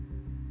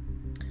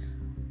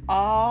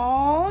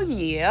Oh,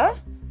 yeah.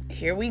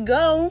 Here we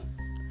go.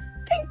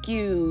 Thank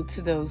you to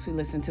those who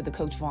listen to the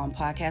Coach Vaughn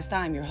podcast.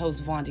 I'm your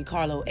host, Vaughn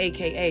DiCarlo,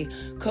 aka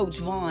Coach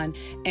Vaughn,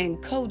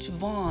 and Coach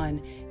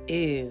Vaughn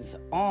is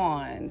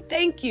on.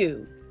 Thank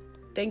you.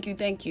 Thank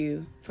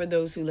you for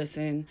those who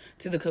listen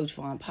to the Coach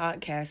Vaughn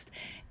podcast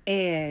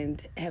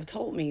and have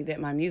told me that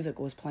my music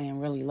was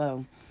playing really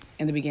low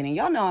in the beginning.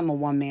 Y'all know I'm a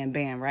one-man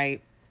band,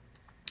 right?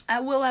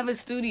 I will have a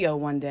studio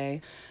one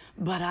day,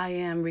 but I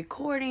am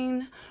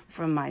recording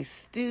from my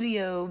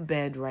studio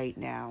bed right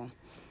now.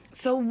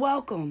 So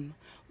welcome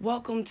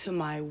to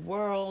my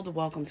world.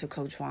 Welcome to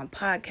Coach Vaughn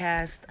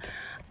Podcast.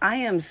 I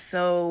am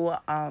so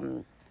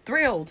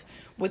thrilled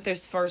with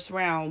this first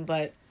round,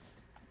 but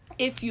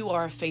if you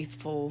are a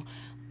faithful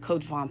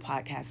Coach Vaughn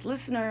Podcast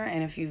listener,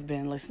 and if you've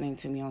been listening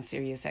to me on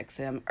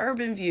SiriusXM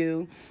Urban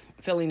View,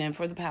 filling in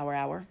for the Power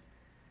Hour,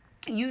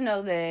 you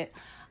know that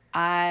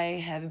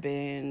I have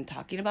been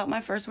talking about my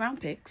first round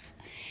picks,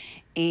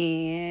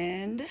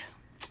 and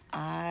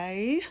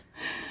I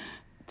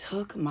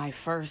took my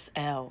first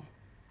L.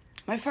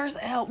 My first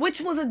L, which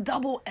was a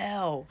double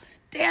L.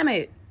 Damn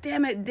it,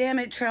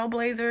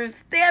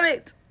 Trailblazers. Damn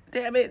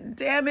it,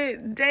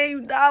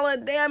 Dame Dollar.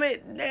 Damn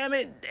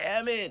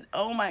it.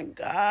 Oh my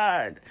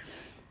God.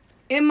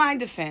 In my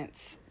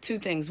defense, two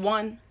things.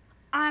 One,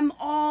 I'm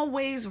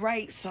always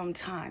right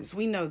sometimes.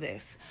 We know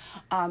this.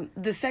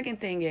 The second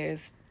thing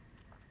is,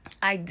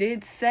 I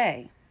did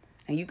say,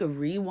 and you could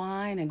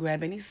rewind and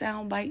grab any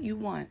soundbite you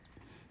want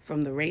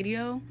from the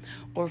radio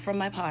or from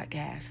my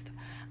podcast.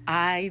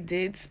 I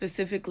did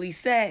specifically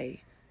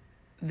say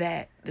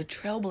that the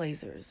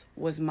Trailblazers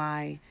was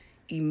my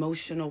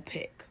emotional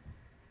pick.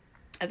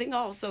 I think I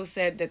also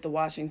said that the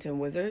Washington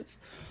Wizards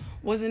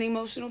was an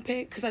emotional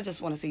pick because I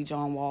just want to see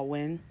John Wall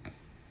win.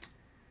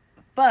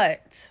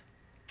 But,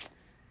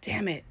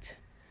 damn it,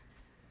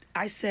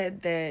 I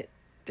said that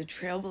the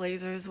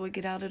Trailblazers would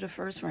get out of the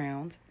first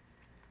round.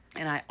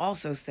 And I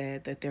also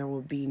said that there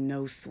will be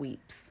no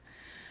sweeps.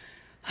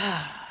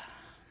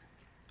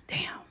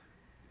 Damn.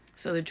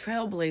 So the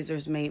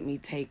Trailblazers made me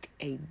take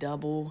a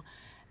double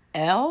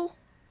L.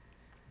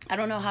 I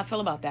don't know how I feel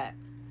about that.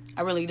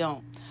 I really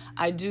don't.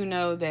 I do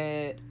know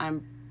that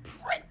I'm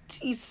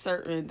pretty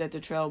certain that the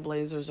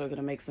Trailblazers are going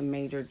to make some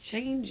major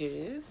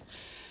changes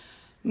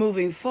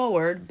moving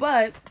forward,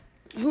 but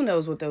who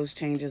knows what those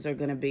changes are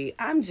going to be.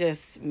 I'm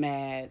just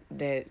mad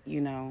that,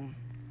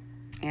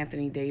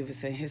 Anthony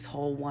Davis and his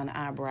whole one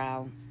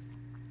eyebrow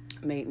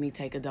made me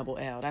take a double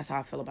L. That's how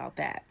I feel about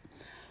that.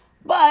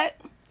 But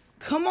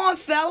come on,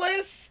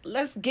 fellas.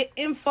 Let's get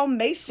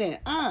information.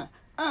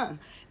 Come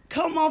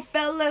on,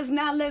 fellas.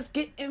 Now let's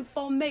get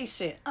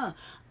information.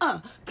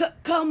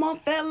 Come on,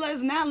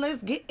 fellas. Now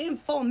let's get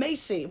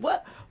information.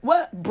 What?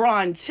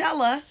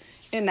 Bronchella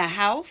in the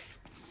house.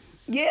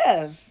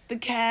 Yeah, the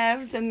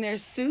Cavs and their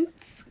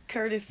suits,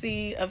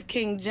 courtesy of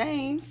King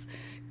James.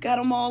 Got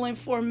them all in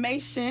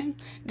formation.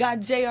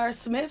 Got J.R.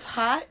 Smith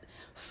hot.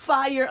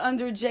 Fire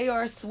under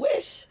J.R.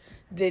 Swish.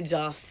 Did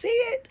y'all see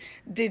it?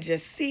 Did you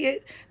see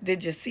it?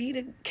 Did you see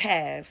the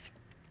Cavs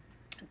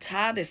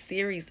tie the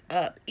series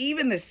up?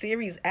 Even the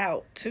series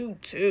out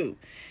 2-2.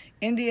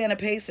 Indiana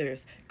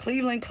Pacers,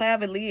 Cleveland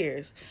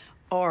Cavaliers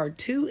are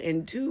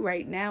 2-2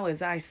 right now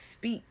as I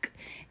speak.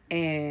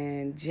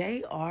 And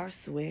J.R.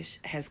 Swish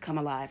has come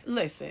alive.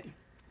 Listen,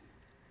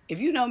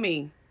 if you know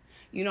me,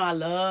 you know I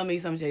love me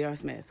some J.R.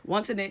 Smith.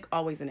 Once a Knick,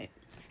 always a Knick.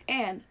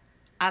 And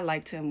I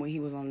liked him when he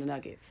was on the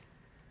Nuggets.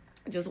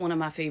 Just one of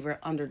my favorite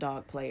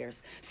underdog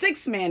players.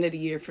 Sixth man of the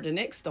year for the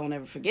Knicks. Don't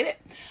ever forget it.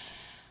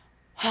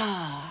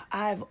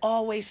 I've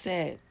always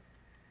said,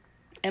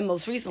 and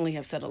most recently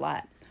have said a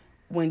lot,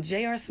 when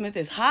J.R. Smith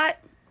is hot,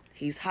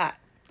 he's hot.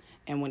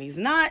 And when he's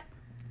not,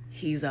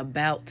 he's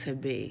about to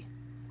be.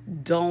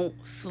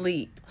 Don't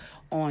sleep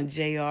on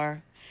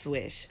J.R.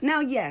 Swish. Now,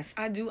 yes,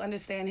 I do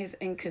understand his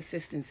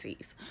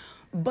inconsistencies,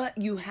 but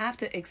you have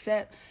to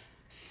accept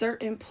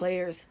certain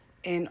players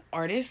and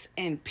artists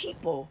and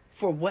people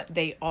for what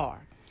they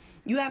are.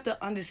 You have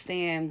to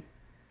understand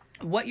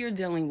what you're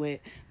dealing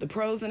with, the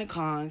pros and the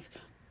cons,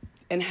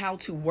 and how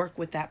to work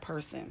with that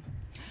person.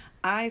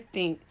 I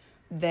think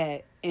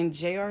that in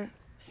J.R.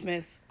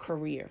 Smith's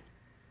career,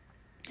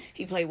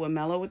 he played with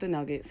Melo with the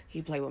Nuggets.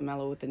 He played with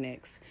Melo with the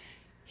Knicks.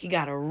 He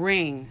got a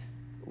ring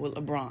with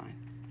LeBron.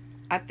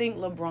 I think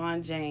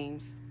LeBron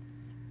James,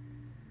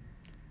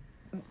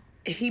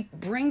 he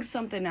brings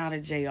something out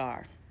of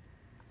JR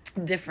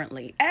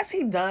differently, as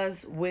he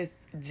does with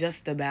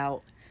just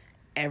about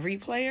every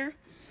player.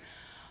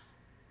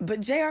 But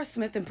J.R.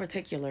 Smith in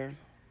particular,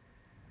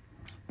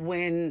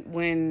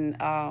 when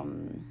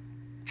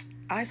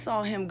I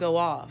saw him go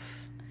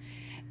off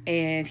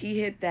and he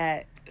hit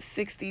that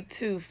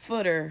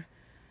 62-footer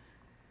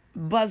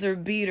buzzer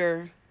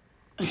beater,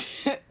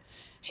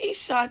 he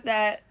shot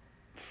that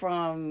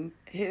from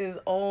his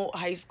old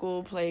high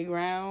school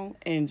playground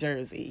in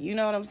Jersey. You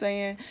know what I'm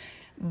saying?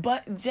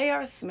 But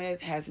J.R.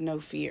 Smith has no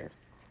fear.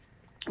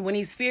 When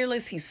he's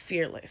fearless, he's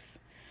fearless.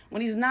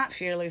 When he's not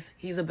fearless,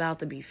 he's about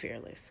to be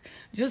fearless.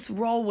 Just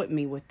roll with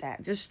me with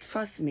that. Just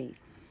trust me.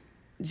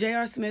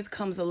 J.R. Smith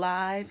comes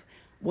alive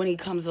when he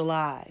comes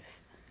alive.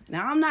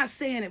 Now, I'm not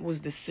saying it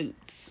was the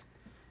suits,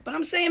 but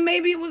I'm saying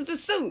maybe it was the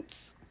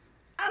suits.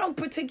 I don't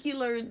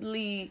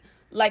particularly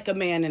like a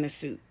man in a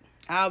suit.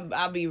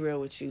 I'll be real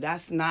with you.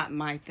 That's not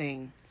my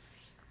thing.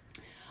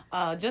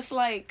 Just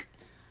like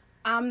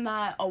I'm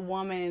not a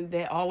woman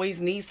that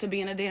always needs to be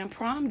in a damn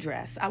prom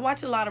dress. I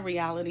watch a lot of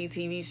reality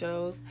TV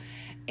shows,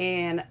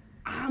 and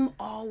I'm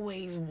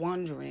always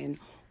wondering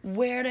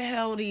where the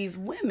hell these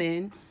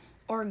women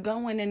are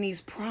going in these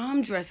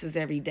prom dresses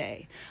every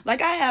day.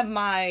 Like, I have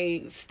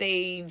my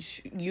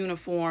stage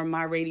uniform,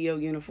 my radio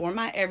uniform,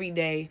 my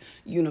everyday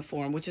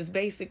uniform, which is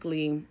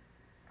basically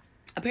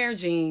a pair of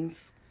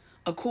jeans,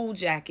 a cool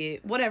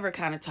jacket, whatever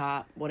kind of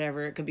top,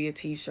 whatever. It could be a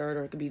t-shirt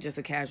or it could be just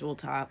a casual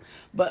top.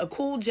 But a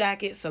cool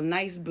jacket, some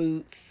nice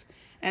boots,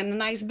 and a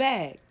nice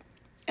bag.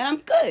 And I'm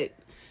good.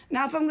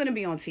 Now, if I'm going to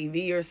be on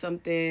TV or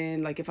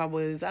something, like if I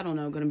was, I don't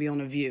know, going to be on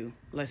The View,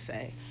 let's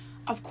say,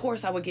 of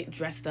course I would get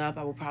dressed up.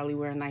 I would probably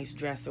wear a nice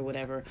dress or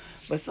whatever.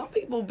 But some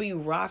people be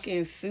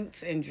rocking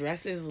suits and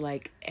dresses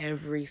like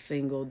every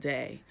single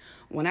day.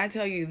 When I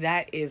tell you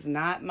that is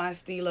not my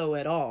stilo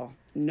at all,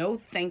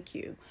 no thank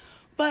you.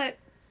 But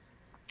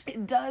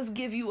it does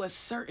give you a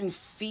certain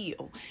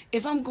feel.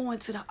 If I'm going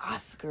to the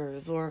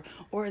Oscars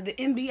or the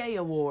NBA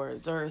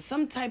awards or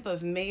some type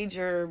of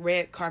major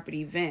red carpet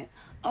event,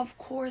 of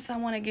course I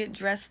want to get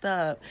dressed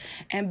up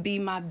and be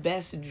my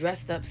best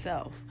dressed up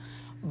self.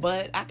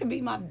 But I can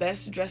be my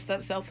best dressed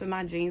up self in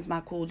my jeans,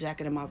 my cool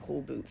jacket, and my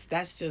cool boots.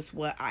 That's just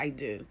what I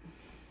do.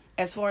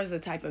 As far as the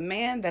type of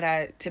man that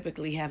I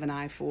typically have an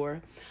eye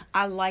for,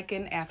 I like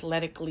an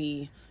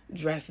athletically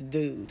dressed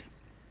dude.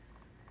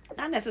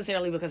 Not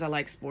necessarily because I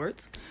like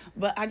sports,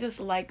 but I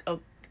just like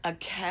a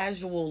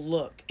casual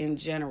look in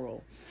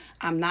general.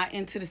 I'm not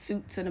into the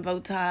suits and the bow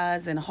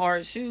ties and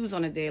hard shoes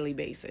on a daily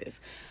basis.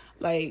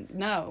 Like,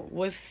 no,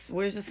 where's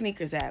your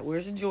sneakers at?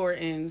 Where's your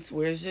Jordans?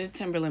 Where's your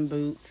Timberland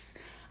boots?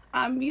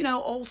 I'm,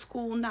 old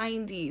school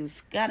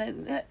 90s.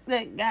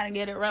 Gotta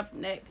get a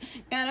roughneck.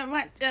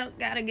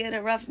 Gotta get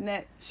a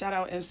roughneck. Shout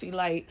out MC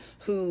Lyte,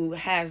 who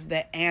has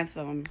the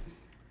anthem,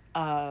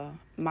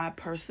 my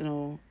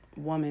personal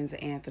woman's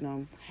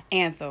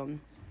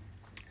anthem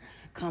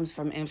comes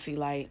from MC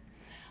Lyte.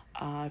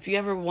 If you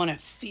ever want to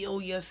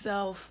feel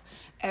yourself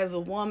as a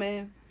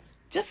woman,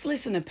 just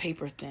listen to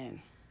Paper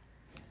Thin.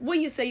 When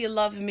you say you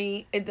love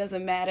me, it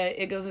doesn't matter.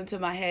 It goes into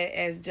my head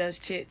as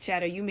just chit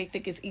chatter. You may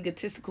think it's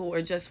egotistical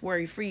or just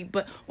worry free,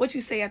 but what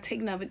you say, I take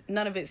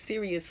none of it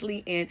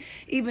seriously. And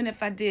even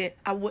if I did,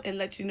 I wouldn't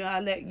let you know. I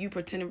let you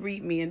pretend to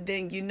read me, and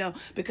then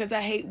because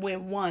I hate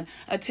when one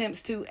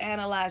attempts to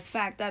analyze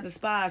fact I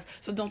despise.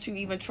 So don't you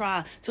even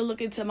try to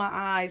look into my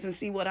eyes and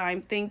see what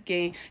I'm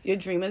thinking. Your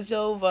dream is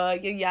over.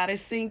 Your yacht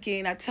is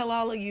sinking. I tell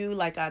all of you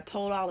like I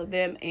told all of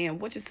them, and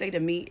what you say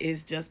to me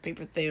is just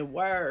paper thin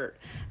word.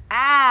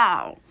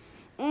 Ow.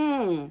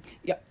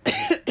 Yeah.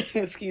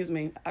 Excuse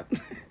me.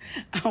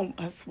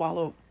 I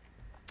swallowed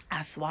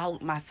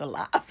my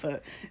saliva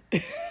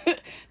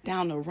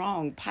down the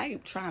wrong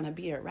pipe trying to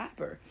be a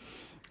rapper.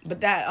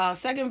 But that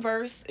second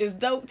verse is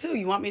dope too.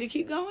 You want me to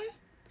keep going?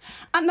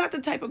 I'm not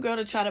the type of girl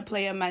to try to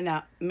play a man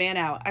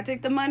out. I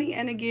take the money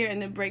and the gear and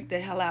then break the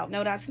hell out.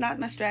 No, that's not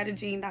my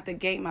strategy, not the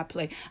game I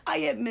play. I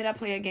admit I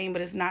play a game,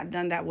 but it's not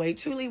done that way.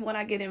 Truly, when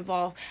I get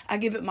involved, I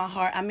give it my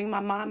heart. I mean, my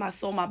mind, my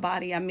soul, my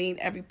body. I mean,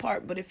 every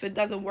part. But if it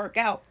doesn't work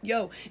out,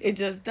 it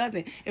just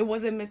doesn't. It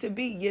wasn't meant to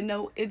be.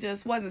 It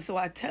just wasn't. So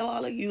I tell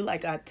all of you,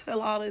 like I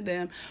tell all of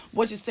them,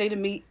 what you say to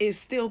me is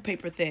still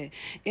paper thin.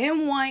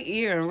 In one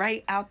ear and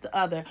right out the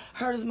other.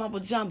 Heard as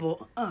mumble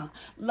jumble.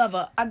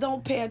 Lover, I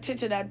don't pay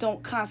attention. I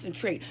don't concentrate.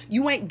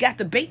 You ain't got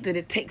the bait that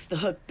it takes to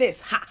hook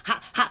this. Ha,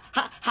 ha, ha,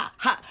 ha, ha,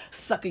 ha.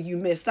 Sucker, you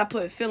missed. I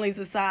put feelings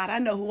aside. I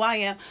know who I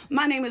am.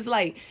 My name is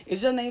Light.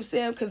 Is your name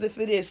Sam? Because if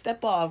it is,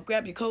 step off.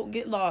 Grab your coat,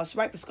 get lost.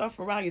 Wrap a scarf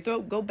around your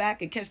throat. Go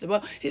back and catch the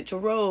ball. Hit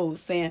your road,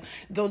 Sam.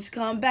 Don't you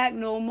come back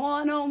no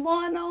more, no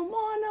more, no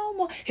more, no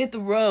more. Hit the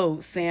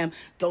road, Sam.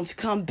 Don't you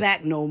come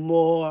back no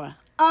more.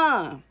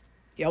 Y'all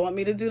want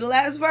me to do the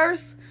last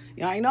verse?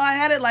 Y'all ain't know I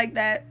had it like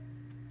that.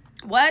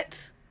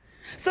 What?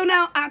 So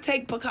now I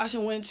take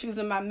precaution when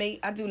choosing my mate.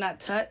 I do not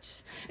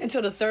touch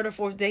until the third or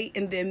fourth date,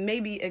 and then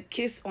maybe a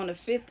kiss on the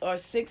fifth or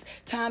sixth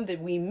time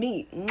that we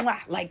meet. Mwah,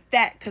 like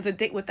that, because a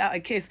date without a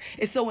kiss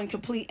is so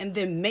incomplete. And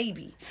then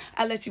maybe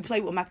I let you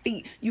play with my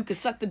feet. You can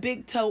suck the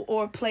big toe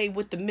or play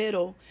with the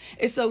middle.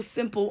 It's so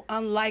simple,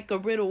 unlike a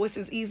riddle. It's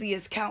as easy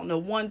as counting a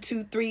 1,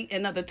 2, 3.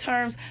 In other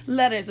terms,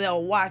 letters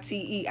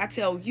LYTE. I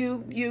tell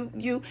you,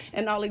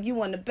 and all of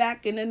you on the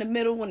back and in the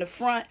middle and the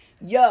front.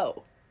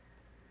 Yo.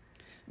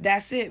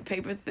 That's it,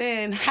 paper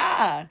thin.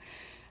 Ha!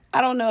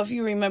 I don't know if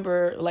you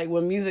remember, like,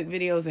 when music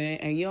videos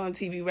and you on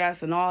TV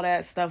raps and all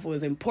that stuff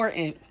was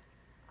important.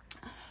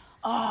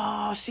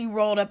 Oh, she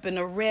rolled up in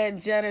the red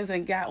Jettas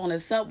and got on the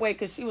subway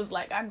because she was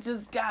like, I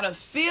just got a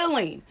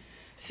feeling.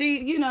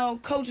 She,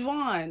 Coach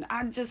Vaughn,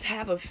 I just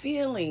have a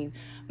feeling.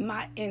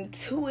 My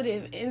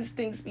intuitive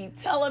instincts be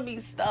telling me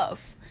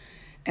stuff.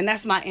 And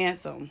that's my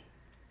anthem.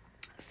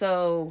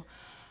 So,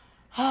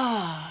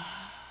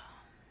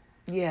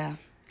 yeah.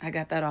 I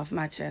got that off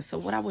my chest. So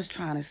what I was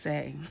trying to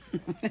say,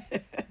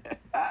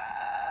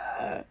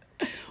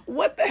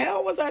 what the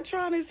hell was I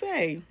trying to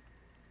say?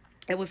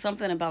 It was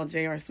something about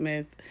J.R.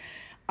 Smith.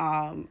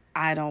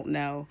 I don't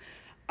know.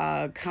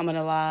 Coming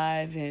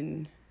alive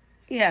and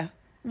yeah,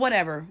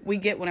 whatever. We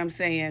get what I'm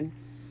saying.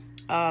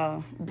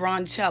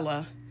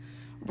 Bronchella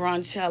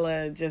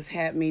just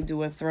had me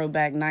do a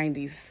throwback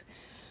 90s.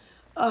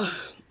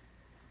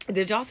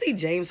 Did y'all see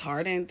James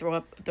Harden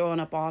throwing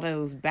up all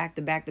those back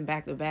to back to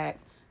back to back?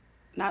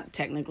 Not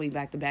technically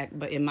back to back,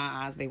 but in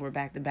my eyes they were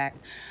back to back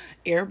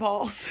air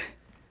balls.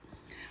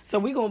 So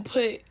we gonna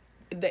put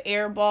the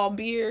air ball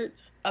beard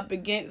up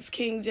against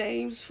King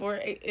James for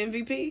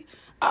MVP.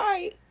 All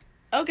right,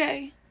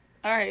 okay,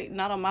 all right.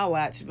 Not on my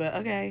watch, but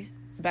okay.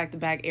 Back to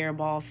back air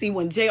ball. See,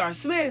 when J.R.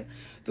 Smith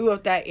threw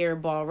up that air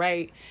ball,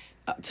 right,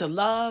 to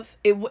Love,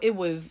 it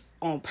was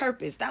on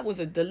purpose. That was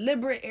a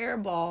deliberate air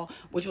ball,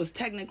 which was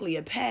technically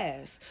a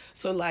pass.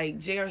 So like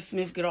J.R.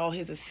 Smith get all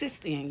his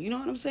assists in. You know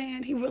what I'm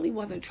saying? He really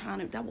wasn't trying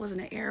to. That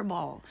wasn't an air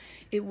ball.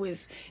 It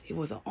was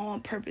an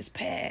on purpose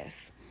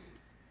pass.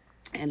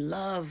 And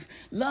Love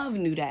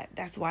knew that.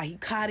 That's why he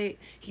caught it.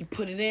 He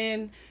put it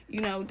in.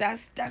 You know,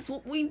 that's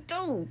what we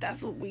do.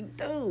 That's what we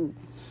do.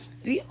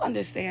 Do you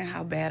understand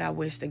how bad I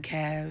wish the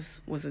Cavs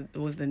was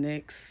the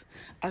Knicks?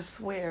 I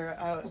swear.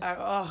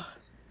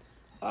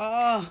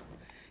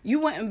 You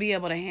wouldn't be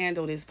able to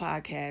handle this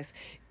podcast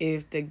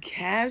if the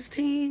Cavs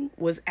team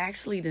was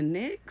actually the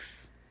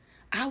Knicks.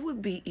 I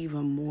would be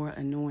even more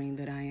annoying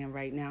than I am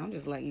right now. I'm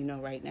just letting you know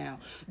right now.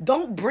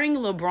 Don't bring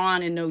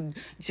LeBron and no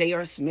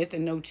J.R. Smith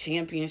and no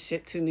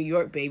championship to New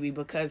York, baby,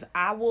 because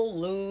I will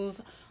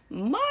lose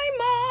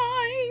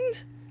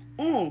my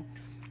mind.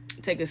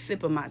 Take a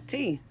sip of my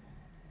tea.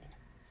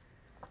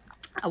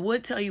 I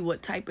would tell you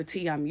what type of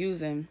tea I'm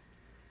using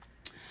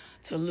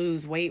to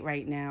lose weight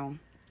right now,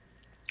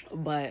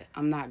 but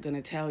I'm not going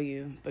to tell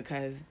you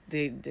because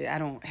I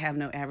don't have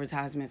no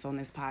advertisements on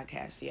this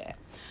podcast yet.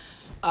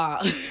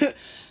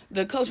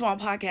 The Coach Vaughn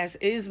podcast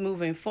is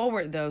moving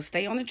forward, though.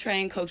 Stay on the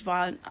train, Coach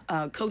Vaughn,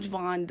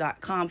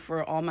 CoachVaughn.com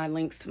for all my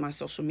links to my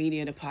social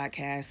media, the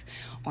podcast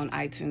on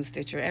iTunes,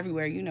 Stitcher,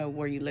 everywhere, you know,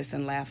 where you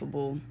listen,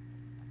 Laughable,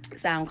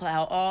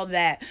 SoundCloud, all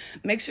that.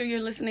 Make sure you're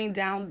listening,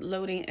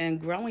 downloading, and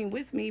growing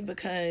with me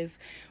because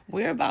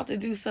we're about to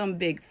do some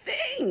big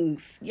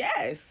things.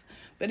 Yes.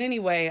 But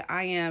anyway,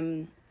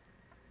 I'm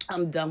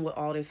done with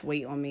all this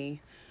weight on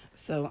me.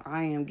 So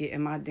I am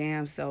getting my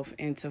damn self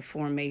into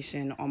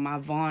formation on my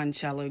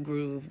Vonchella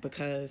groove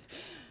because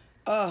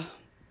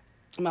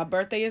my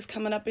birthday is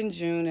coming up in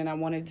June and I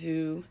want to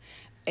do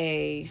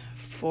a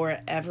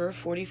Forever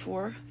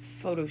 44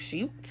 photo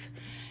shoot.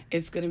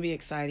 It's going to be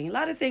exciting. A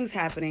lot of things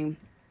happening.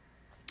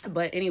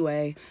 But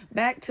anyway,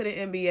 back to the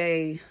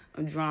NBA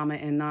drama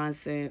and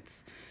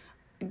nonsense.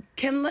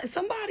 Can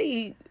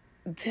somebody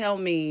tell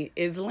me,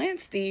 is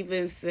Lance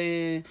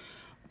Stevenson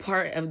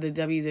part of the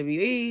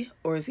WWE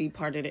or is he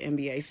part of the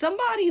NBA?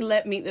 Somebody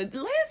let me.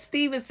 Lance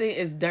Stevenson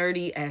is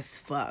dirty as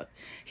fuck.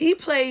 He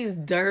plays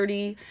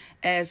dirty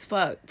as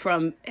fuck.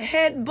 From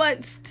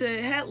headbutts to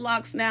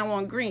headlocks now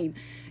on green.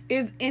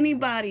 Is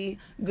anybody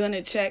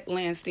gonna check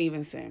Lance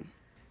Stevenson?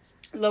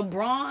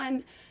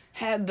 LeBron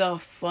had the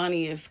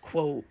funniest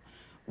quote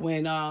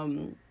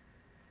when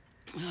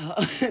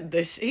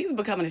he's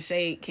becoming a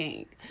shade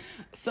king.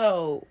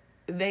 So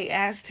they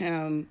asked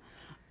him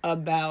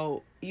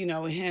about, you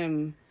know,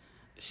 him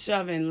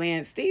shoving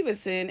Lance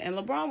Stevenson, and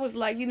LeBron was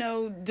like, you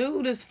know,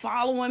 dude is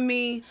following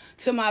me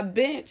to my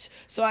bench,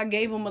 so I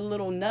gave him a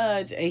little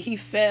nudge and he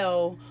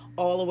fell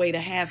all the way to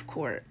half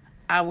court.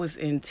 I was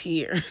in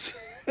tears.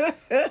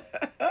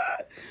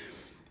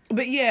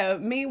 But yeah,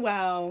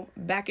 meanwhile,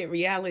 back at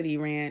Reality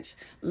Ranch,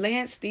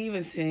 Lance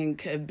Stevenson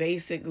could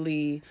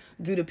basically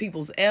do the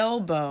people's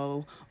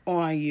elbow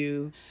on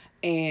you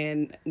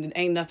and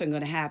ain't nothing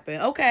going to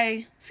happen.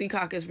 Okay,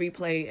 Secaucus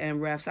replay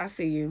and refs, I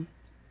see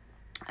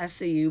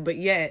you. But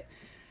yet,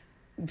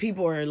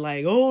 people are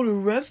like, oh, the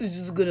refs is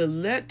just going to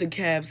let the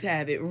Cavs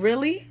have it.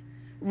 Really?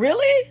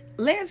 Really?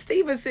 Lance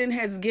Stevenson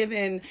has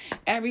given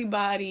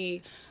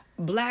everybody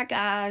black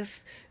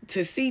eyes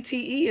to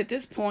CTE at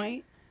this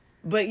point.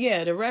 But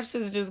yeah, the refs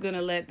is just going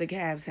to let the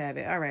Cavs have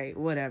it. All right,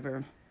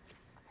 whatever.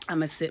 I'm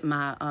going to sip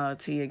my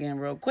tea again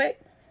real quick.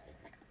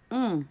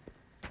 It's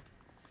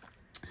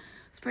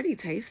pretty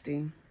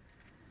tasty.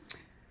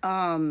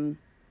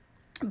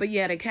 But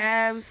yeah, the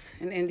Cavs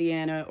in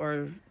Indiana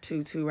are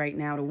 2-2 right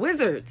now. The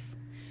Wizards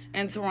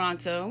in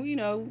Toronto, you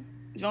know,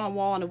 John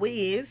Wall and the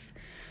Wiz,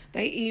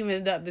 they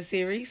evened up the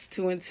series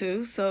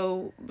 2-2.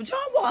 So John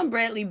Wall and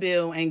Bradley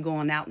Beal ain't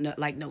going out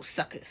like no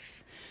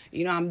suckers.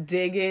 You know, I'm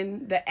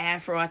digging the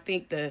afro. I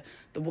think the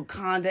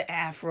Wakanda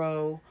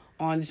afro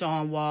on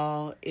John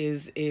Wall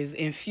is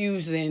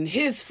infusing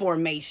his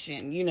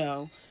formation. You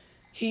know,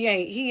 he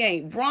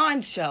ain't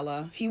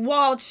Bronchella. He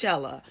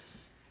Wallchella.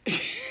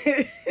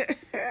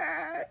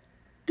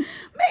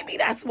 Maybe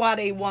that's why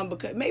they won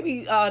because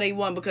they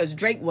won because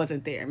Drake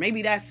wasn't there.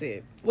 Maybe that's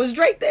it. Was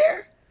Drake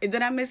there? Did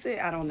I miss it?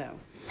 I don't know.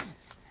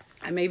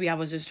 maybe I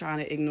was just trying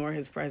to ignore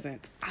his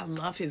presence. I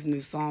love his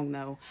new song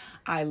though.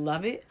 I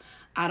love it.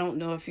 I don't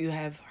know if you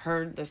have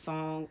heard the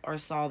song or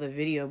saw the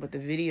video, but the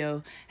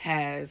video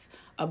has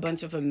a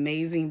bunch of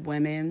amazing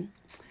women.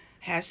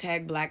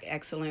 Hashtag Black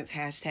Excellence,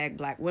 hashtag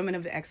Black Women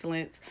of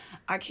Excellence.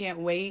 I can't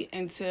wait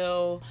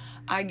until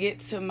I get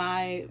to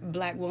my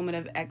Black Woman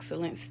of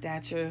Excellence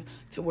stature,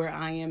 to where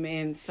I am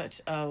in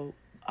such a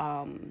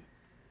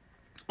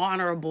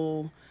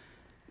honorable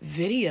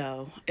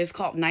video. It's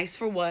called Nice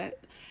for What?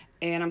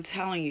 And I'm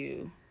telling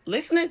you,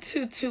 listening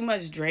to Too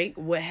Much Drake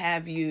would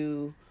have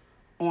you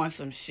on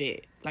some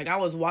shit. Like, I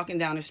was walking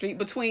down the street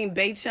between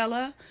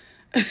Baychella,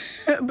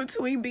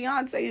 between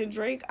Beyonce and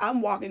Drake.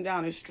 I'm walking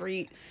down the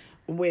street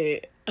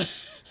with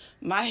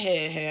my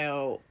head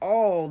held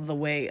all the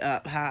way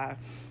up high.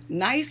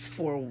 Nice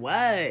for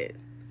what?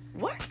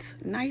 What?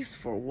 Nice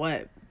for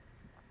what?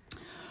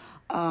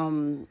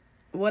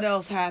 What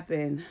else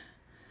happened?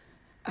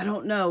 I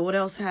don't know. What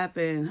else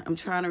happened? I'm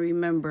trying to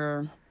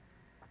remember.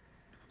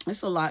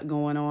 There's a lot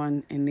going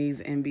on in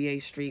these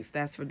NBA streets,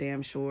 that's for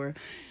damn sure.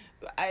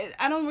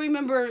 I don't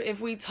remember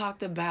if we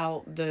talked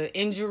about the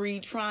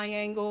injury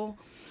triangle,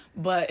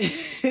 but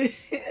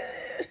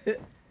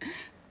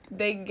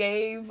they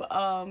gave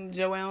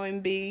Joel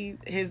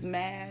Embiid his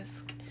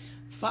mask.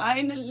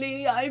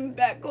 Finally, I'm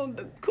back on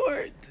the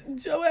court.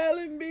 Joel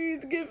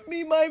Embiid, give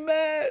me my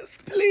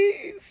mask.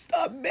 Please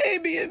stop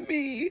babying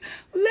me.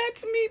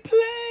 Let me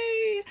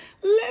play.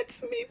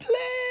 Let me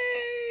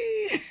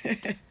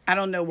play. I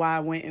don't know why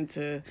I went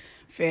into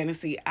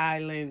Fantasy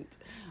Island.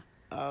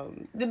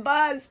 The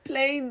boss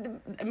played,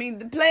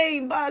 the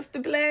plane, boss,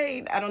 the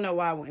plane. I don't know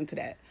why I went into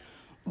that.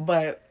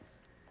 But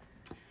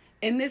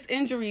in this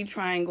injury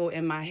triangle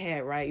in my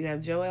head, right, you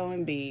have Joel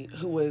Embiid,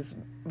 who was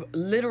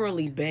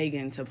literally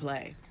begging to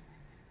play.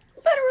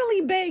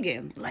 Literally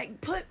begging.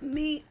 Like, put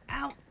me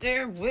out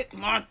there with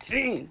my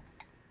team.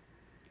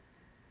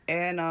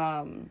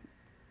 And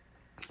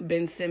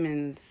Ben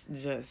Simmons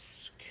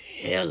just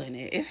killing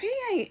it. If he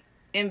ain't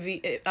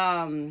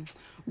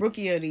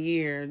Rookie of the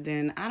Year,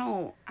 then I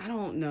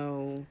don't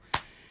know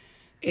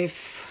if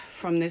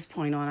from this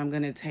point on I'm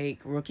going to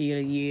take Rookie of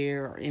the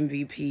Year or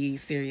MVP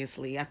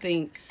seriously. I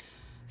think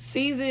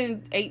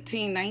season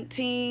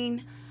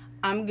 18-19,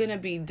 I'm going to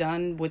be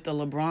done with the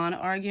LeBron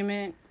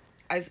argument.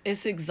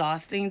 It's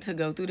exhausting to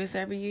go through this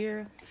every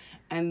year.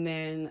 And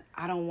then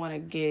I don't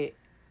want to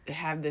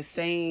have the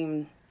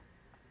same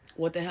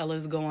what the hell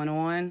is going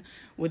on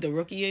with the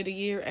Rookie of the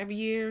Year every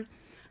year.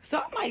 So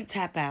I might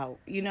tap out.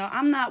 You know,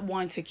 I'm not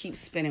one to keep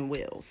spinning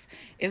wheels.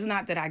 It's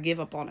not that I give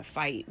up on a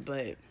fight,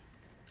 but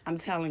I'm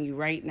telling you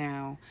right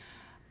now,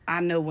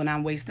 I know when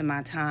I'm wasting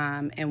my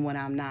time and when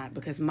I'm not,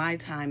 because my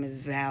time is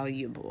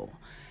valuable.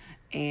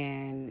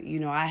 And,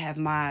 you know, I have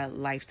my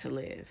life to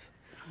live.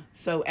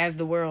 So as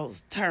the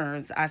world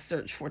turns, I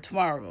search for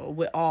tomorrow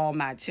with all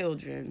my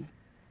children.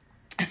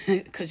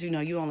 Because, you know,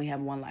 you only have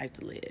one life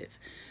to live.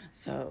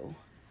 So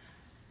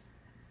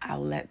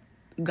I'll let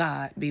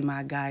God be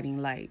my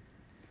guiding light.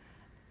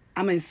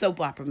 I'm in soap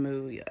opera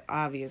mood,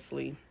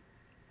 obviously,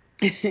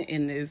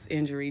 in this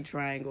injury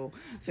triangle.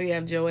 So you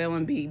have Joel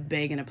Embiid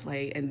begging to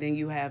play, and then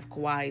you have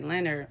Kawhi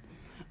Leonard,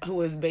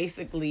 who is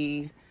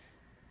basically,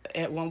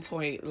 at one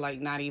point, like,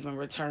 not even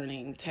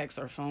returning texts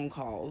or phone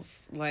calls.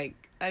 Like,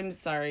 I'm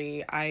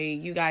sorry,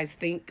 you guys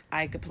think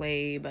I could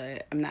play,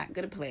 but I'm not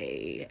gonna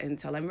play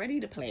until I'm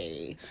ready to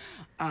play.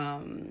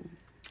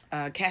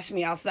 Catch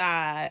me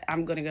outside.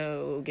 I'm gonna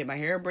go get my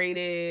hair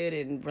braided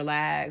and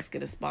relax,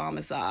 get a spa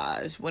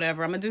massage,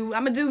 whatever. I'm gonna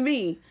do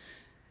me.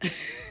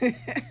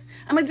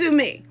 I'm gonna do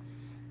me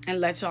and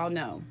let y'all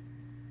know.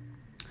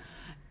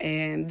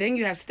 And then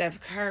you have Steph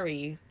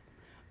Curry,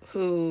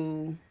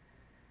 who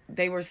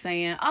they were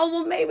saying, oh,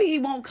 well, maybe he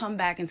won't come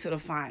back into the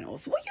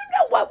finals. Well, you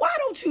know what? Why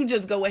don't you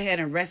just go ahead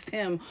and rest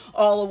him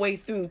all the way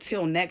through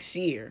till next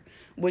year?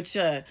 Which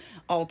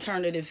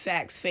alternative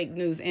facts, fake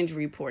news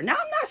injury report. Now,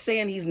 I'm not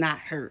saying he's not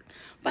hurt,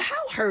 but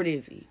how hurt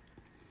is he?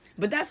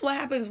 But that's what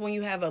happens when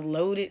you have a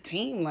loaded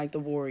team like the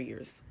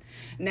Warriors.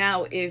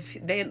 Now, if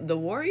the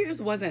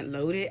Warriors wasn't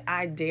loaded,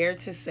 I dare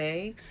to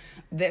say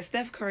that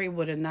Steph Curry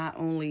would have not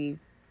only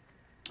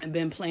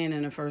been playing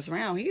in the first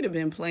round, he'd have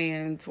been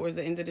playing towards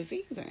the end of the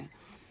season.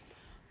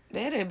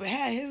 They'd have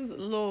had his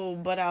little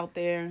butt out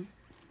there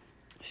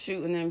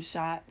shooting them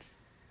shots.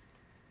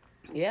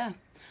 Yeah.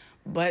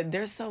 But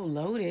they're so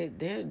loaded.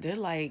 They're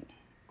like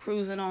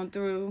cruising on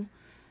through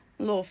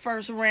a little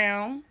first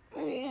round.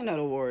 You know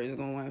the Warriors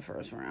going to win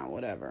first round,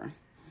 whatever.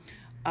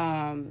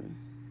 And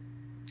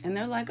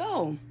they're like,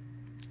 oh,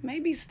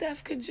 maybe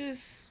Steph could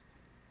just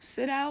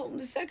sit out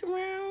the second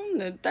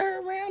round, the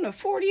third round, the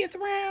 40th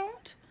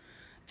round.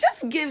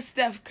 Just give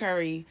Steph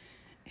Curry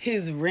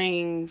his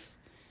rings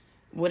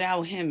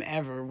without him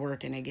ever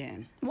working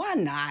again. Why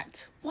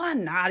not? Why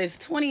not? It's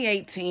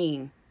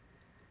 2018.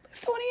 It's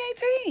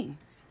 2018.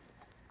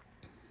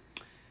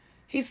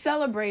 He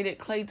celebrated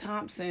Klay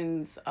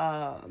Thompson's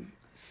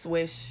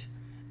swish,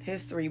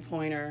 his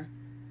three-pointer,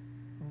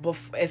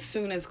 as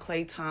soon as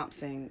Klay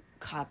Thompson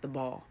caught the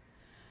ball.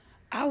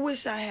 I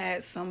wish I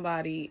had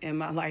somebody in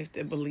my life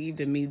that believed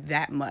in me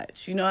that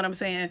much. You know what I'm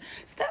saying?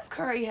 Steph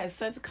Curry has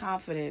such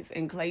confidence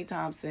in Klay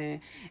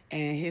Thompson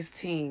and his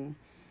team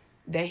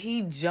that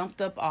he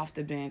jumped up off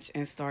the bench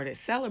and started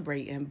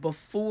celebrating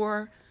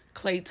before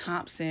Klay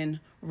Thompson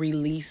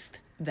released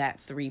that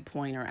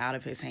 3-pointer out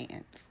of his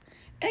hands.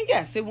 And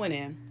yes, it went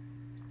in.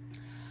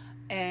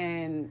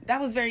 And that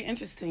was very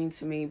interesting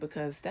to me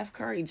because Steph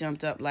Curry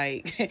jumped up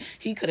like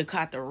he could have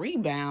caught the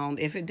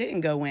rebound if it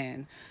didn't go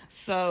in.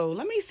 So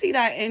let me see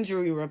that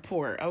injury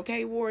report.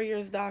 Okay,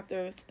 Warriors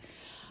doctors.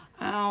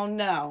 I don't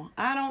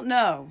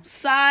know.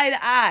 Side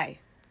eye.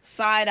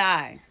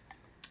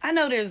 I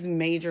know there's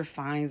major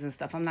fines and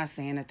stuff. I'm not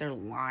saying that they're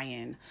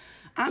lying.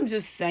 I'm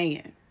just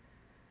saying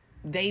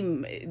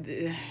who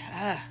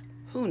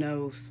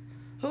knows?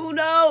 Who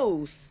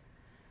knows?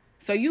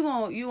 So you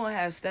gonna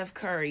have Steph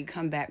Curry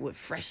come back with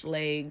fresh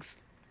legs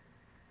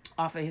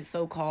off of his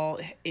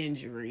so-called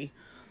injury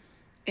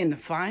in the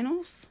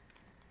finals?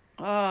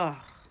 Ugh.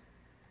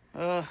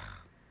 I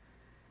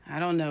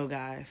don't know,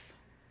 guys.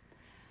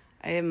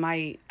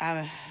 Well,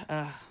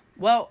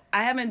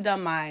 I haven't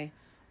done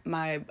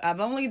I've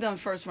only done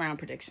first round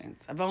predictions.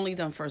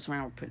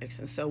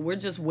 So we're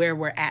just where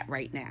we're at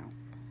right now.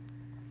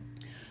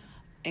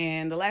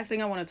 And the last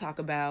thing I want to talk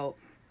about,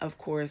 of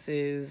course,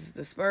 is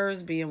the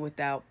Spurs being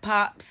without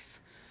Pops.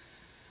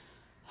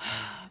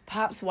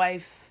 Pop's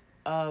wife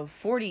of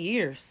 40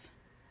 years.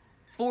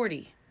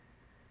 40.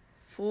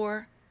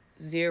 40.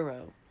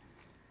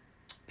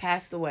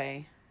 Passed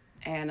away.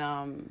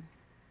 And,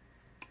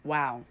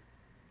 wow.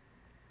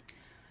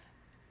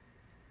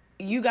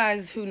 You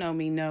guys who know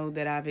me know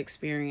that I've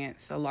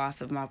experienced the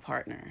loss of my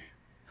partner,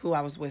 who I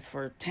was with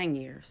for 10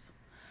 years.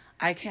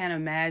 I can't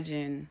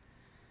imagine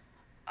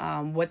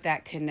what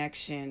that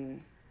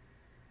connection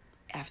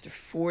after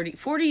 40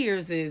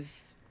 years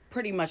is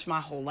pretty much my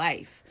whole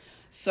life.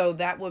 So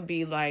that would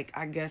be like,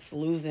 I guess,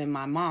 losing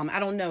my mom. I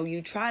don't know.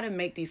 You try to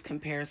make these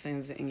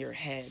comparisons in your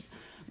head,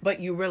 but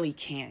you really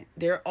can't.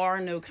 There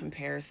are no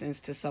comparisons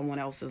to someone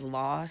else's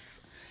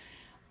loss.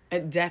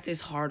 Death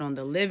is hard on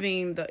the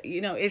living.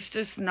 It's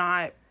just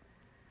not,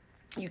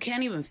 you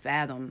can't even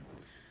fathom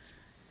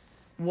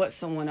what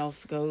someone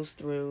else goes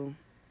through.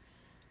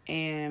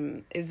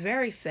 And it's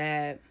very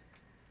sad.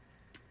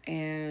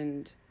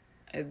 And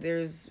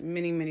there's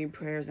many, many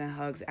prayers and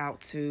hugs out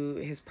to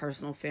his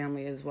personal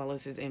family as well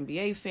as his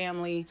NBA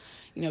family.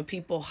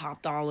 People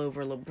hopped all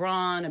over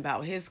LeBron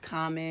about his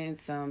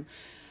comments.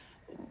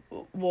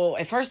 Well,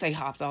 at first they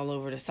hopped all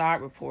over the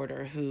side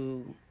reporter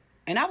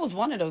and I was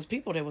one of those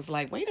people that was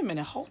like, wait a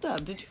minute, hold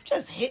up. Did you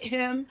just hit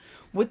him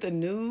with the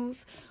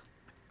news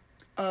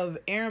of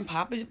Aaron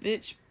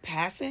Popovich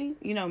passing?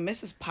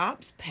 Mrs.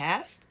 Pops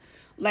passed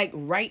like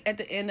right at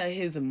the end of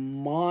his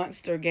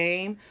monster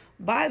game.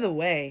 By the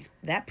way,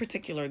 that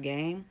particular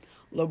game,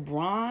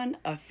 LeBron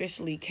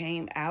officially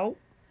came out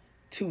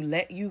to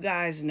let you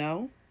guys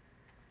know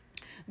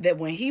that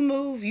when he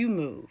move, you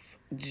move.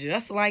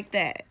 Just like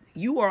that.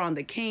 You are on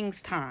the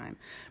King's time.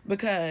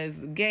 Because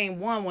game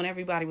one, when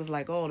everybody was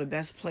like, oh, the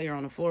best player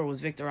on the floor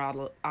was Victor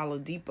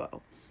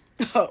Oladipo.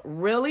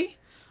 Really?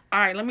 All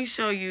right, let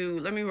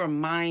me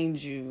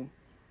remind you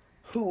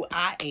who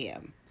I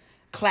am.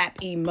 Clap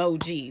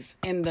emojis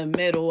in the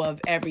middle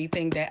of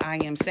everything that I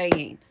am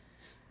saying.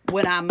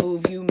 When I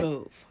move, you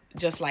move.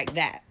 Just like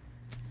that.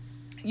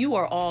 You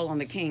are all on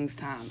the King's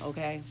time,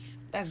 okay?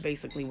 That's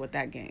basically what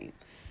that game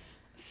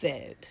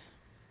said.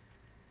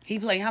 He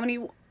played how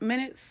many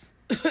minutes?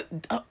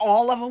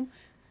 All of them?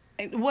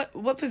 And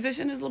what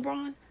position is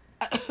LeBron?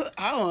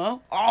 I don't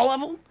know. All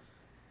of them?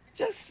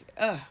 Just,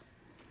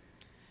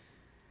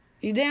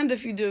 you damned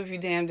if you do, if you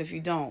damned if you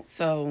don't.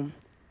 So,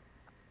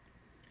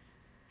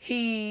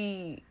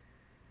 he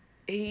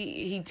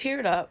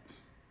teared up.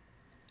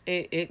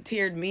 It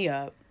teared me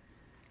up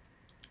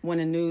when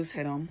the news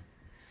hit him.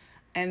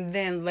 And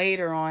then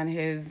later on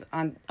his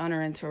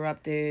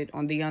uninterrupted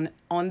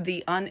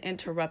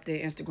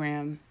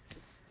Instagram,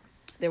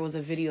 there was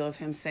a video of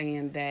him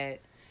saying that,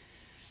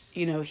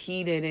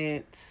 he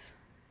didn't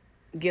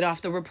get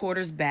off the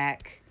reporter's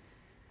back.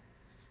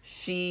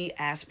 She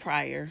asked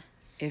Pryor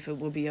if it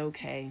would be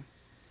okay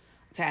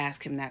to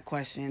ask him that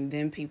question.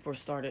 Then people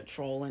started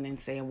trolling and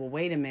saying, well,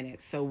 wait a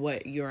minute. So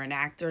what, you're an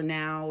actor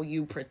now?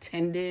 You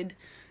pretended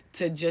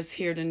to just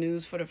hear the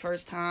news for the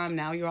first time.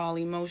 Now you're all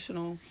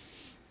emotional.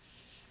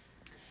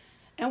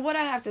 And what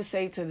I have to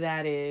say to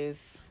that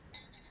is,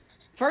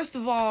 first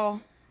of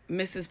all,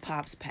 Mrs.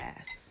 Pops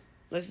passed.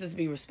 Let's just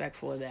be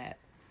respectful of that.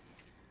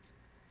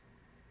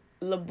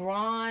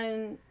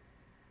 LeBron,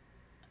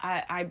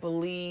 I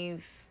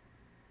believe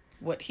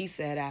what he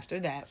said after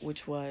that,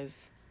 which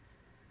was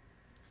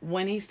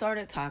when he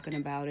started talking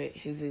about it,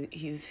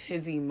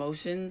 his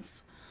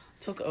emotions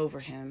took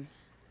over him.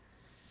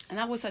 And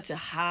that was such a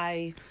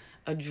high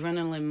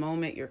adrenaline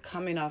moment. You're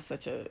coming off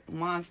such a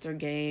monster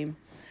game,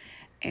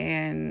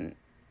 and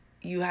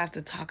you have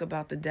to talk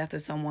about the death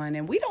of someone.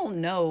 And we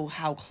don't know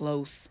how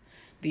close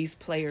these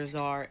players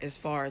are as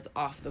far as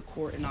off the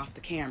court and off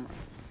the camera,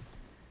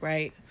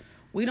 right?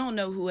 We don't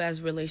know who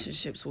has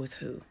relationships with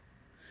who.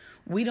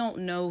 We don't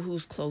know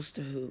who's close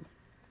to who.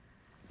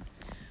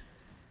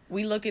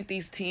 We look at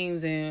these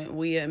teams and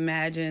we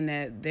imagine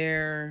that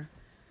they're,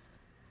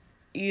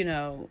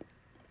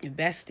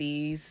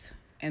 besties.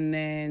 And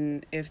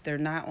then if they're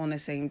not on the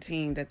same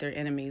team, that they're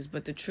enemies.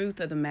 But the truth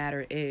of the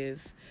matter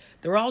is,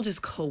 they're all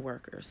just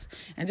coworkers.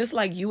 And just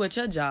like you at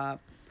your job,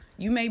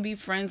 you may be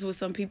friends with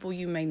some people,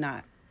 you may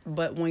not.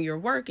 But when you're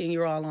working,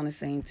 you're all on the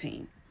same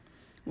team.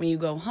 When you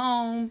go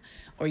home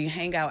or you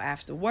hang out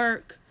after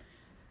work,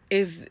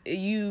 is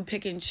you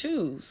pick and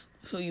choose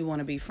who you want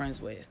to be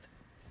friends with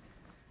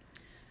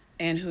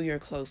and who you're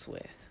close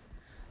with.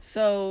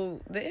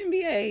 So the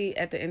NBA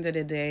at the end of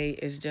the day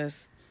is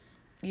just,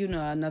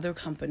 another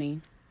company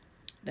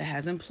that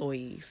has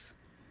employees,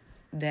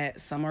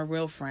 that some are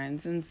real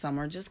friends and some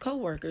are just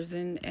coworkers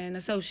and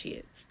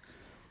associates.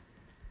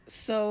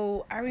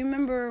 So I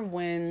remember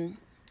when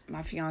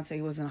my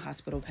fiance was in the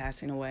hospital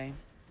passing away,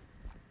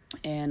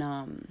 and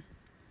I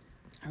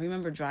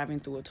remember driving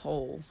through a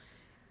toll,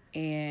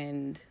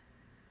 and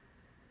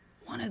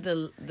one of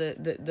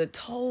the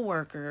toll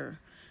worker,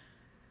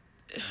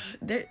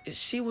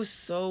 she was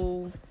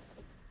so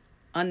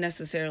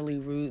unnecessarily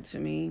rude to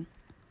me.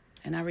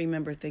 And I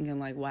remember thinking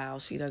like, wow,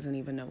 she doesn't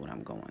even know what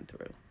I'm going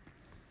through.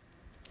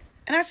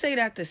 And I say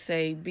that to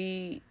say,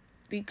 be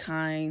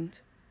kind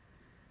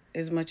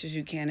as much as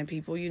you can to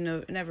people.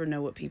 You never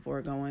know what people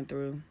are going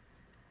through.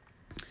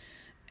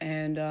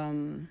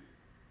 And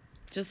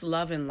just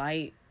love and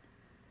light.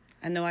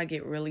 I know I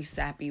get really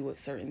sappy with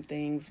certain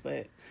things,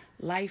 but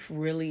life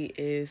really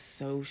is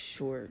so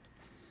short.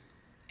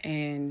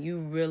 And you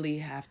really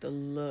have to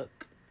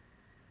look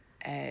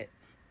at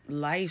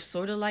life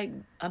sort of like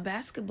a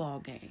basketball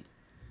game.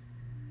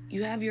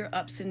 You have your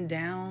ups and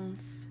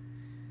downs,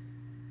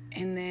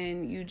 and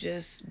then you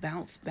just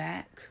bounce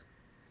back.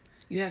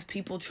 You have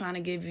people trying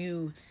to give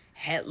you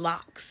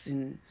headlocks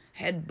and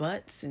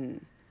headbutts,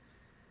 and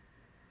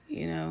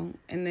and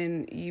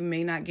then you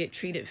may not get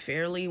treated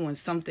fairly when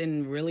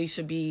something really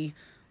should be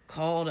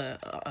called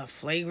a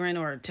flagrant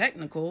or a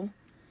technical.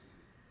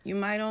 You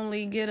might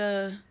only get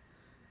a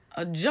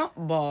jump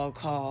ball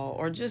call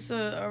or just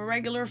a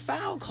regular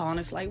foul call, and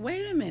it's like,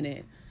 wait a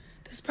minute.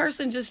 This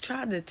person just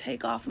tried to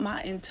take off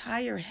my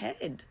entire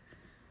head.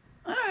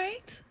 All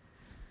right.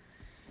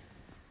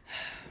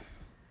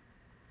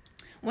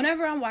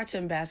 Whenever I'm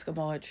watching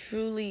basketball, it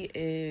truly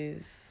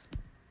is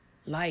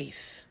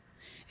life.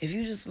 If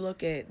you just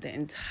look at the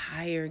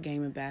entire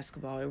game of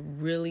basketball, it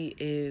really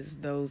is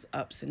those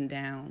ups and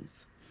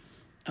downs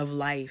of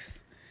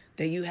life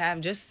that you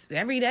have just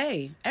every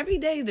day. Every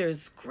day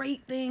there's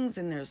great things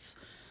and well,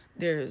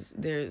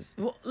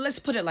 let's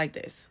put it like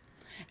this.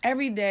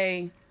 Every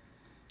day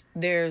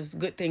there's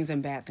good things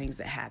and bad things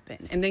that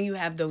happen. And then you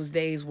have those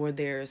days where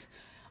there's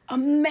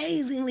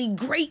amazingly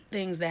great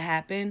things that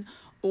happen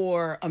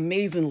or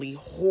amazingly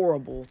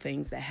horrible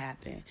things that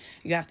happen.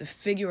 You have to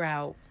figure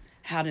out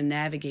how to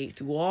navigate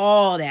through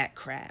all that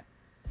crap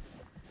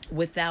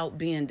without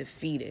being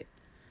defeated.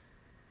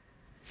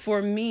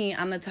 For me,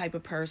 I'm the type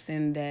of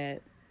person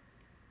that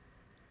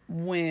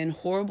when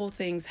horrible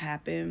things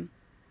happen,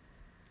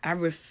 I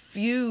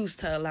refuse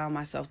to allow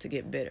myself to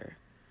get bitter.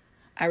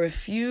 I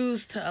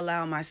refuse to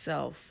allow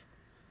myself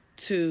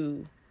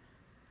to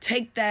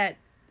take that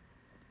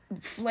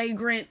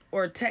flagrant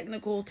or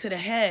technical to the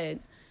head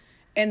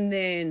and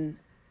then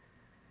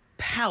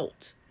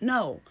pout.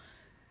 No.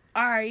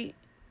 All right.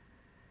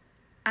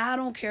 I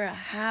don't care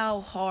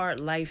how hard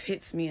life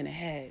hits me in the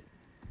head.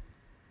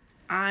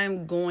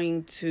 I'm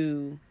going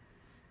to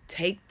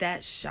take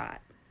that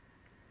shot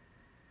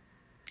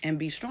and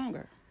be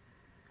stronger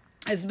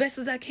as best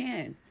as I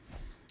can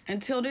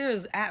until there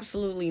is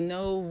absolutely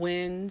no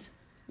wind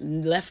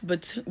left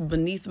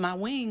beneath my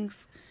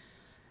wings.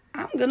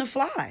 I'm going to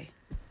fly.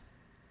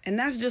 And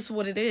that's just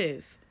what it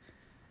is.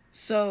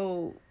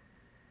 So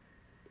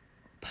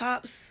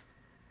Pops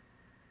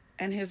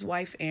and his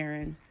wife,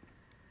 Erin,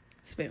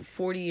 spent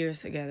 40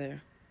 years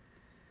together.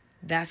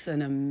 That's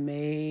an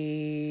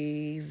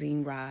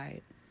amazing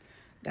ride.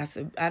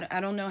 I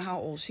don't know how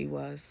old she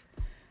was,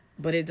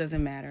 but it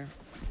doesn't matter.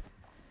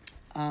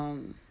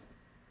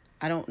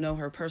 I don't know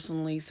her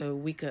personally, so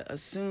we could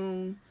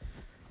assume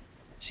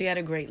she had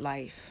a great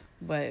life.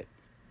 But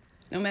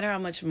no matter how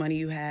much money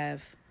you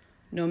have,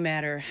 no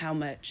matter how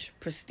much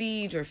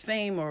prestige or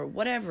fame or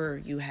whatever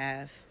you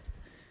have,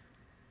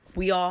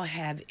 we all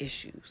have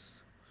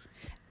issues.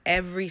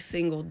 Every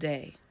single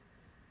day,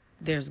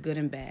 there's good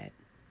and bad.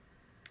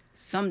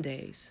 Some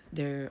days,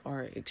 there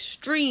are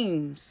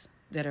extremes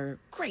that are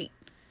great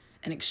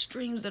and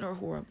extremes that are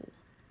horrible.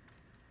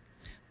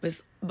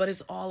 But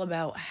it's all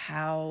about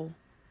how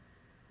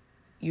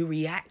you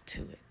react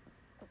to it.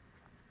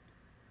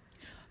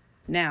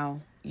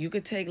 Now, you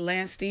could take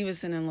Lance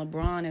Stephenson and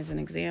LeBron as an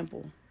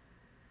example.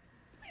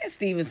 Lance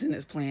Stephenson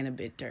is playing a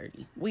bit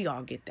dirty. We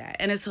all get that.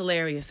 And it's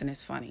hilarious and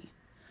it's funny.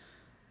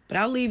 But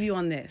I'll leave you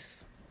on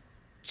this.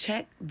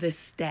 Check the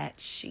stat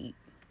sheet.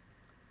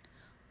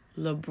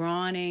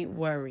 LeBron ain't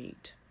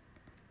worried.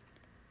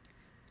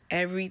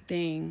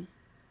 Everything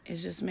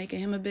is just making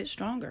him a bit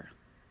stronger.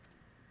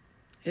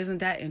 Isn't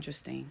that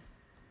interesting?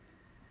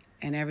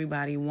 And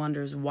everybody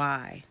wonders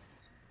why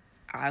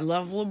I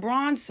love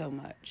LeBron so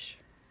much.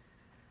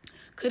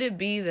 Could it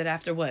be that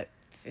after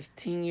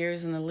 15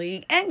 years in the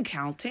league and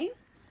counting,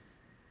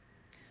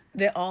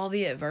 that all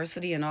the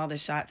adversity and all the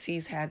shots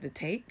he's had to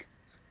take,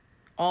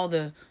 all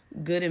the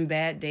good and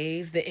bad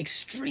days, the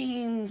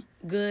extreme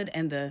good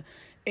and the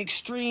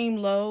extreme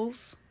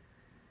lows,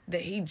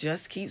 that he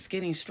just keeps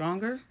getting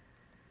stronger?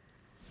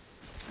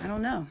 I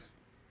don't know.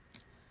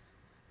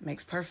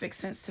 Makes perfect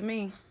sense to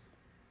me.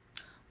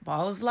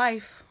 Ball is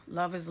life.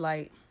 Love is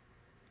light.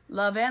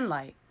 Love and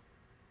light.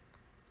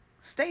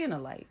 Stay in the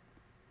light.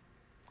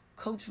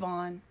 Coach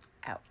Vaughn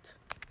out.